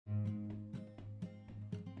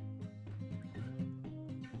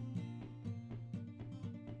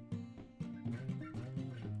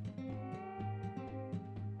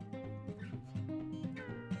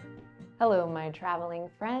Hello, my traveling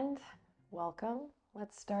friend. Welcome.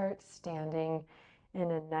 Let's start standing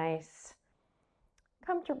in a nice,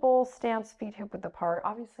 comfortable stance, feet hip width apart.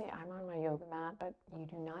 Obviously, I'm on my yoga mat, but you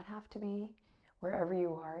do not have to be. Wherever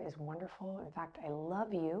you are is wonderful. In fact, I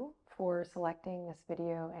love you for selecting this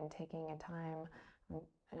video and taking a time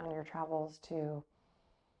on your travels to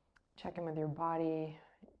check in with your body,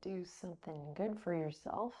 do something good for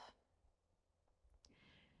yourself.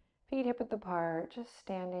 Feet hip width apart, just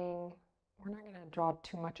standing. We're not going to draw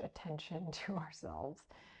too much attention to ourselves,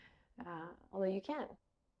 although you can.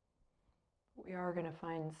 We are going to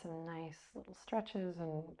find some nice little stretches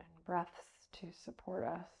and breaths to support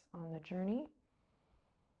us on the journey.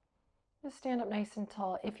 Just stand up nice and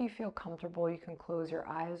tall. If you feel comfortable, you can close your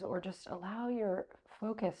eyes or just allow your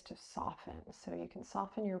focus to soften. So you can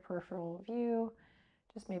soften your peripheral view,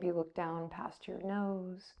 just maybe look down past your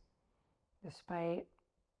nose, despite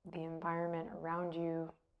the environment around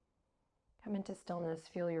you. Come into stillness,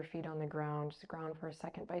 feel your feet on the ground. Just ground for a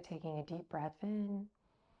second by taking a deep breath in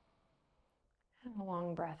and a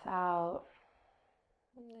long breath out.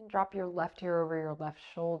 And then drop your left ear over your left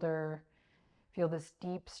shoulder. Feel this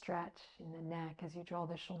deep stretch in the neck as you draw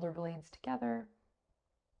the shoulder blades together.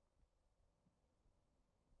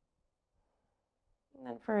 And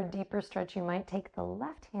then for a deeper stretch, you might take the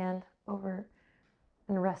left hand over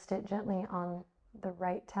and rest it gently on the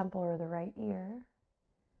right temple or the right ear.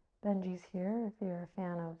 Benji's here if you're a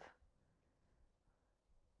fan of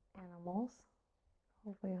animals.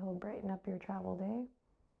 Hopefully he'll brighten up your travel day.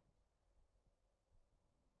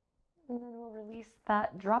 And then we'll release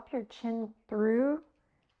that. Drop your chin through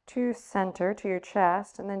to center, to your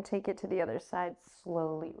chest, and then take it to the other side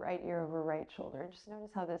slowly. Right ear over right shoulder. Just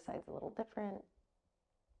notice how this side's a little different.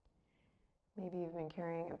 Maybe you've been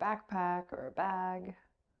carrying a backpack or a bag.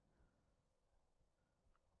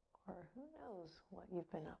 Or who knows what you've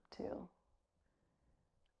been up to.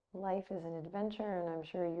 Life is an adventure, and I'm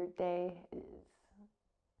sure your day is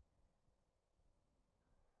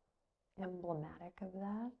emblematic of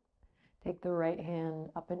that. Take the right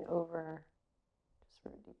hand up and over, just for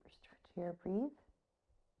a deeper stretch here. Breathe.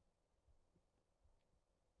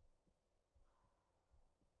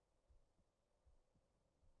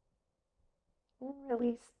 And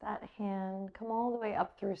release that hand. Come all the way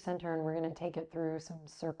up through center, and we're going to take it through some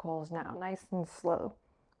circles now, nice and slow.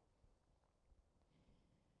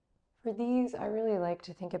 For these, I really like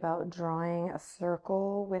to think about drawing a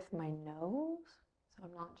circle with my nose. So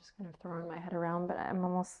I'm not just kind of throwing my head around, but I'm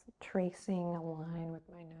almost tracing a line with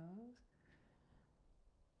my nose.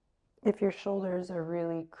 If your shoulders are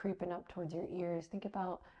really creeping up towards your ears, think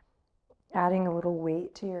about adding a little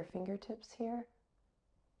weight to your fingertips here.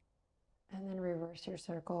 And then reverse your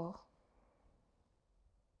circle.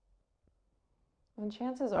 And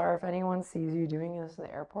chances are, if anyone sees you doing this at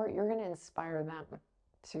the airport, you're going to inspire them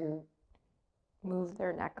to move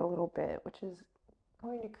their neck a little bit, which is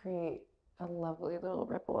going to create a lovely little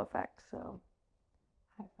ripple effect. So,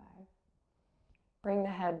 high five. Bring the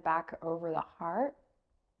head back over the heart.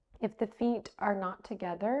 If the feet are not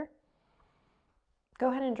together, go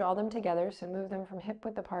ahead and draw them together. So move them from hip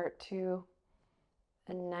width apart to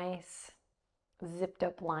a nice zipped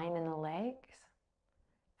up line in the legs.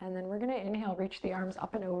 And then we're going to inhale, reach the arms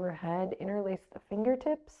up and overhead, interlace the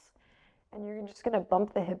fingertips, and you're just going to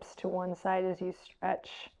bump the hips to one side as you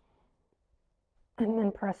stretch, and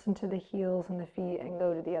then press into the heels and the feet and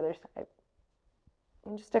go to the other side.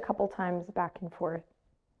 And just a couple times back and forth.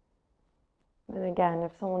 And again,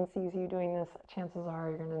 if someone sees you doing this, chances are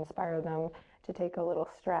you're going to inspire them to take a little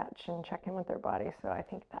stretch and check in with their body. So I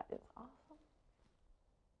think that is awesome.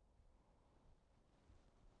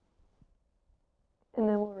 And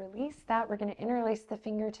then we'll release that. We're going to interlace the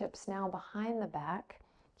fingertips now behind the back.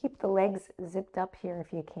 Keep the legs zipped up here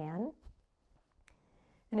if you can.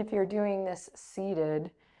 And if you're doing this seated,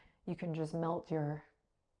 you can just melt your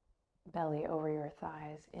belly over your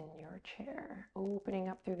thighs in your chair, opening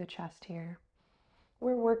up through the chest here.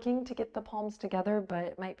 We're working to get the palms together, but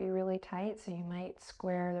it might be really tight, so you might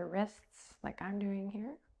square the wrists like I'm doing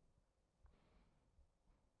here.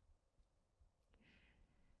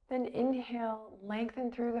 Then inhale,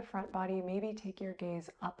 lengthen through the front body, maybe take your gaze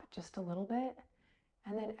up just a little bit.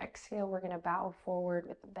 And then exhale, we're going to bow forward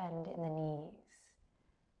with a bend in the knees.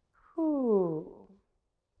 Whew.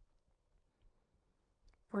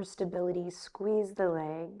 For stability, squeeze the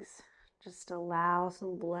legs. Just allow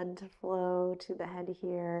some blood to flow to the head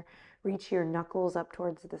here. Reach your knuckles up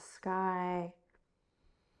towards the sky.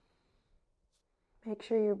 Make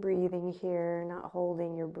sure you're breathing here, not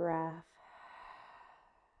holding your breath.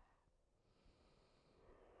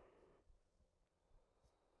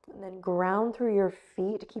 And then ground through your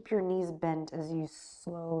feet. Keep your knees bent as you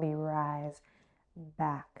slowly rise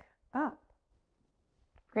back up.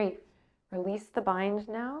 Great. Release the bind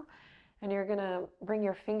now. And you're gonna bring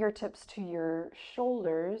your fingertips to your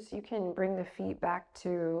shoulders. You can bring the feet back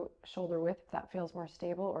to shoulder width if that feels more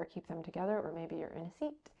stable, or keep them together, or maybe you're in a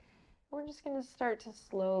seat. We're just gonna start to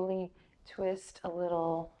slowly twist a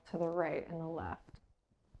little to the right and the left.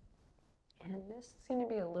 And this is gonna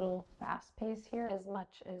be a little fast pace here, as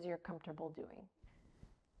much as you're comfortable doing.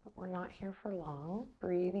 But we're not here for long.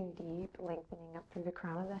 Breathing deep, lengthening up through the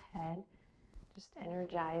crown of the head, just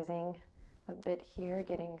energizing a bit here,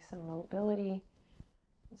 getting some mobility in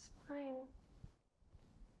the spine.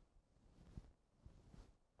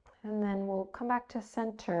 And then we'll come back to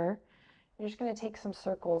center. You're just going to take some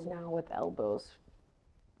circles now with elbows.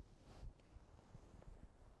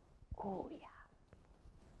 Oh yeah.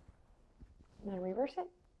 And then reverse it.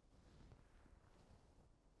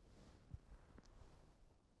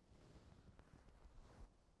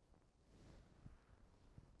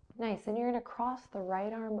 Nice. And you're going to cross the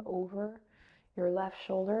right arm over your left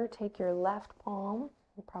shoulder. Take your left palm.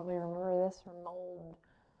 You probably remember this from old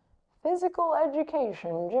physical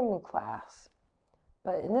education gym class.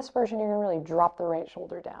 But in this version, you're going to really drop the right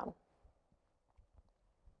shoulder down.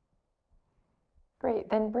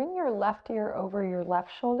 Great. Then bring your left ear over your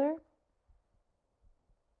left shoulder.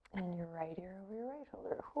 And your right ear over your right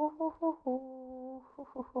shoulder. Hoo, hoo, hoo, hoo, hoo,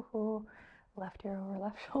 hoo, hoo, hoo. Left ear over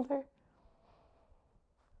left shoulder.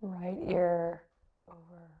 Right ear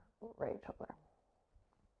over right shoulder.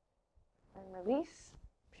 And release.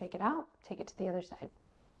 Shake it out. Take it to the other side.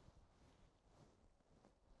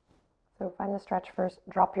 So find the stretch first.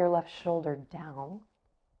 Drop your left shoulder down.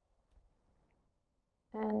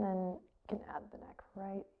 And then you can add the neck.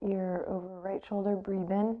 Right ear over right shoulder.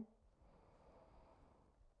 Breathe in.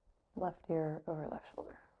 Left ear over left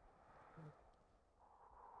shoulder.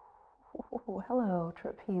 Ooh, hello,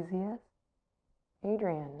 trapezius.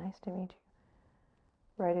 Adriene, nice to meet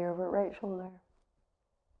you. Right ear over right shoulder.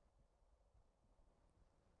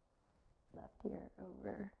 Left ear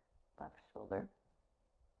over left shoulder.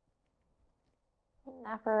 And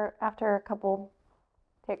after a couple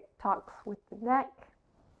tick-tocks with the neck,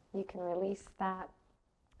 you can release that,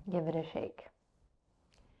 give it a shake.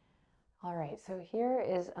 All right, so here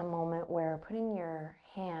is a moment where putting your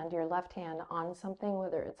hand, your left hand, on something,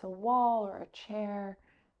 whether it's a wall or a chair,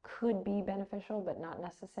 could be beneficial, but not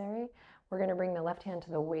necessary. We're going to bring the left hand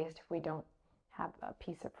to the waist if we don't have a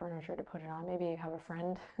piece of furniture to put it on. Maybe you have a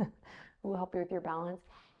friend who will help you with your balance.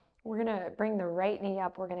 We're going to bring the right knee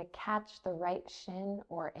up. We're going to catch the right shin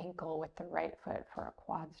or ankle with the right foot for a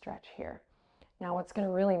quad stretch here. Now, what's going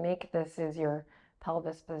to really make this is your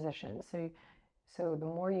pelvis position. So the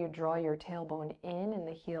more you draw your tailbone in and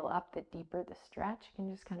the heel up, the deeper the stretch. You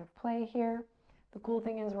can just kind of play here. The cool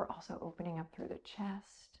thing is we're also opening up through the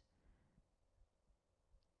chest.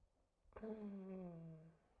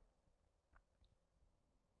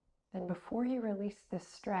 Then before you release this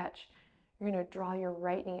stretch, you're going to draw your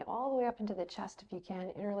right knee all the way up into the chest if you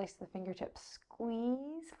can. Interlace the fingertips.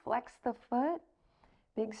 Squeeze, flex the foot.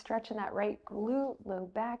 Big stretch in that right glute, low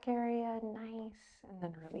back area. Nice. And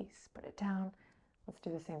then release. Put it down. Let's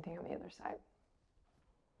do the same thing on the other side.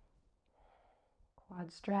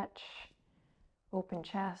 Quad stretch. Open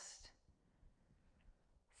chest.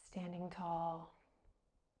 Standing tall.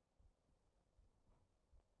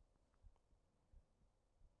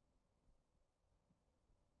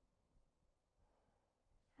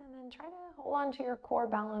 And then try to hold on to your core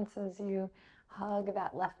balance as you hug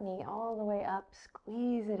that left knee all the way up.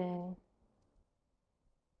 Squeeze it in.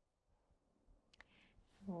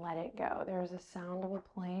 And let it go. There's a sound of a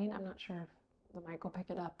plane. I'm not sure if the mic will pick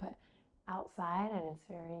it up, but outside, and it's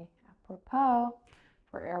very apropos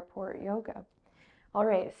for airport yoga. All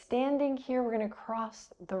right, standing here, we're going to cross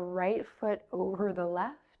the right foot over the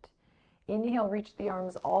left. Inhale, reach the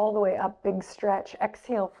arms all the way up, big stretch.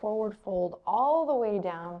 Exhale, forward fold all the way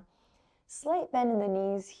down. Slight bend in the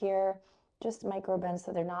knees here, just micro bend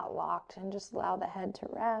so they're not locked, and just allow the head to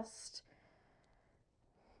rest.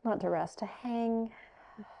 Not to rest, to hang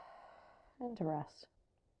and to rest.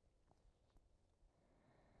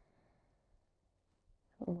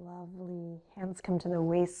 Lovely. Hands come to the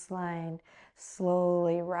waistline.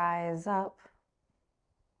 Slowly rise up.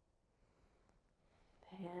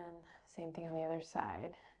 And same thing on the other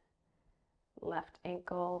side. Left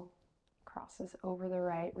ankle crosses over the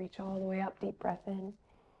right. Reach all the way up. Deep breath in.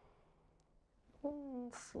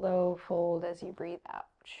 Slow fold as you breathe out.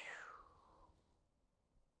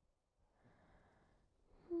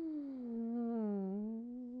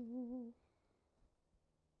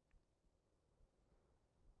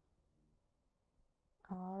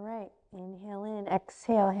 Inhale in,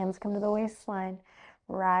 exhale, hands come to the waistline.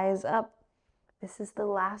 Rise up. This is the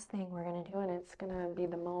last thing we're gonna do, and it's gonna be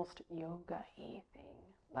the most yoga-y thing.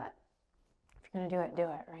 But if you're gonna do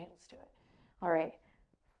it, right? Let's do it. All right.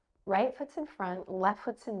 Right foot's in front, left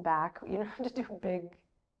foot's in back. You don't have to do a big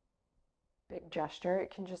gesture.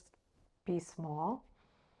 It can just be small.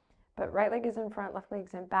 But right leg is in front, left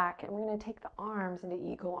leg's in back, and we're gonna take the arms into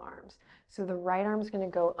eagle arms. So the right arm's gonna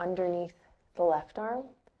go underneath the left arm.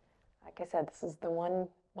 Like I said, this is the one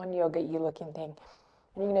yoga-y looking thing.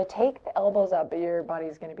 And you're gonna take the elbows up, but your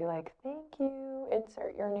body's gonna be like, thank you,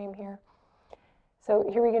 insert your name here. So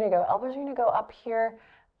here we're gonna go. Elbows are gonna go up here.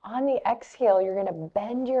 On the exhale, you're gonna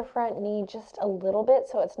bend your front knee just a little bit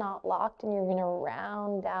so it's not locked, and you're gonna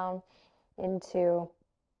round down into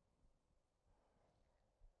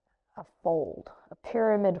a fold. A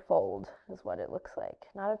pyramid fold is what it looks like.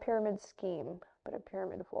 Not a pyramid scheme, but a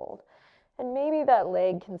pyramid fold. And maybe that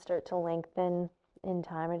leg can start to lengthen in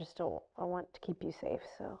time. I want to keep you safe,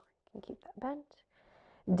 so you can keep that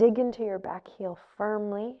bent. Dig into your back heel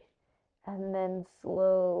firmly, and then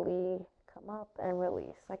slowly come up and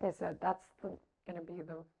release. Like I said, that's going to be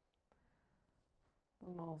the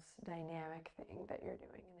most dynamic thing that you're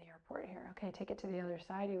doing in the airport here. Okay, take it to the other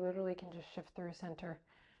side. You literally can just shift through center.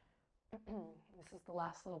 This is the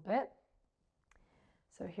last little bit.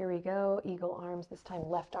 So here we go, eagle arms, this time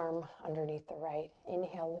left arm underneath the right.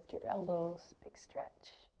 Inhale, lift your elbows, big stretch.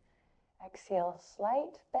 Exhale,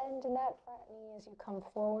 slight bend in that front knee as you come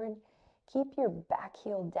forward. Keep your back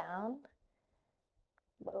heel down.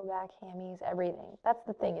 Low back, hammies, everything. That's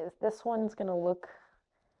the thing, is this one's gonna look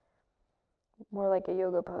more like a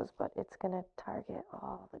yoga pose, but it's gonna target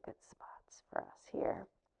all the good spots for us here.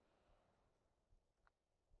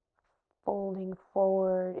 Folding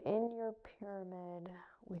forward in your pyramid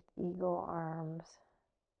with eagle arms.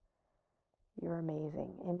 You're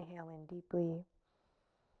amazing. Inhale in deeply.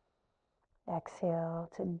 Exhale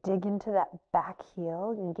to dig into that back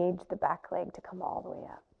heel. Engage the back leg to come all the way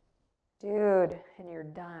up. Dude, and you're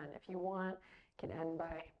done. If you want, you can end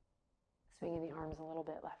by swinging the arms a little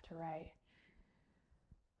bit left to right.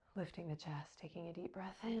 Lifting the chest, taking a deep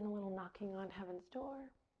breath in, a little knocking on heaven's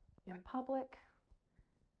door in public.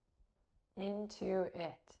 Into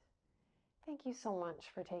it. Thank you so much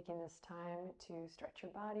for taking this time to stretch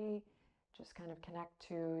your body, just kind of connect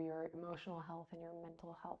to your emotional health and your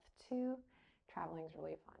mental health too. Traveling is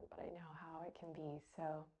really fun, but I know how it can be.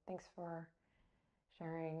 So thanks for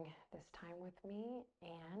sharing this time with me,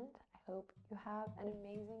 and I hope you have an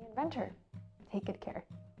amazing adventure. Take good care.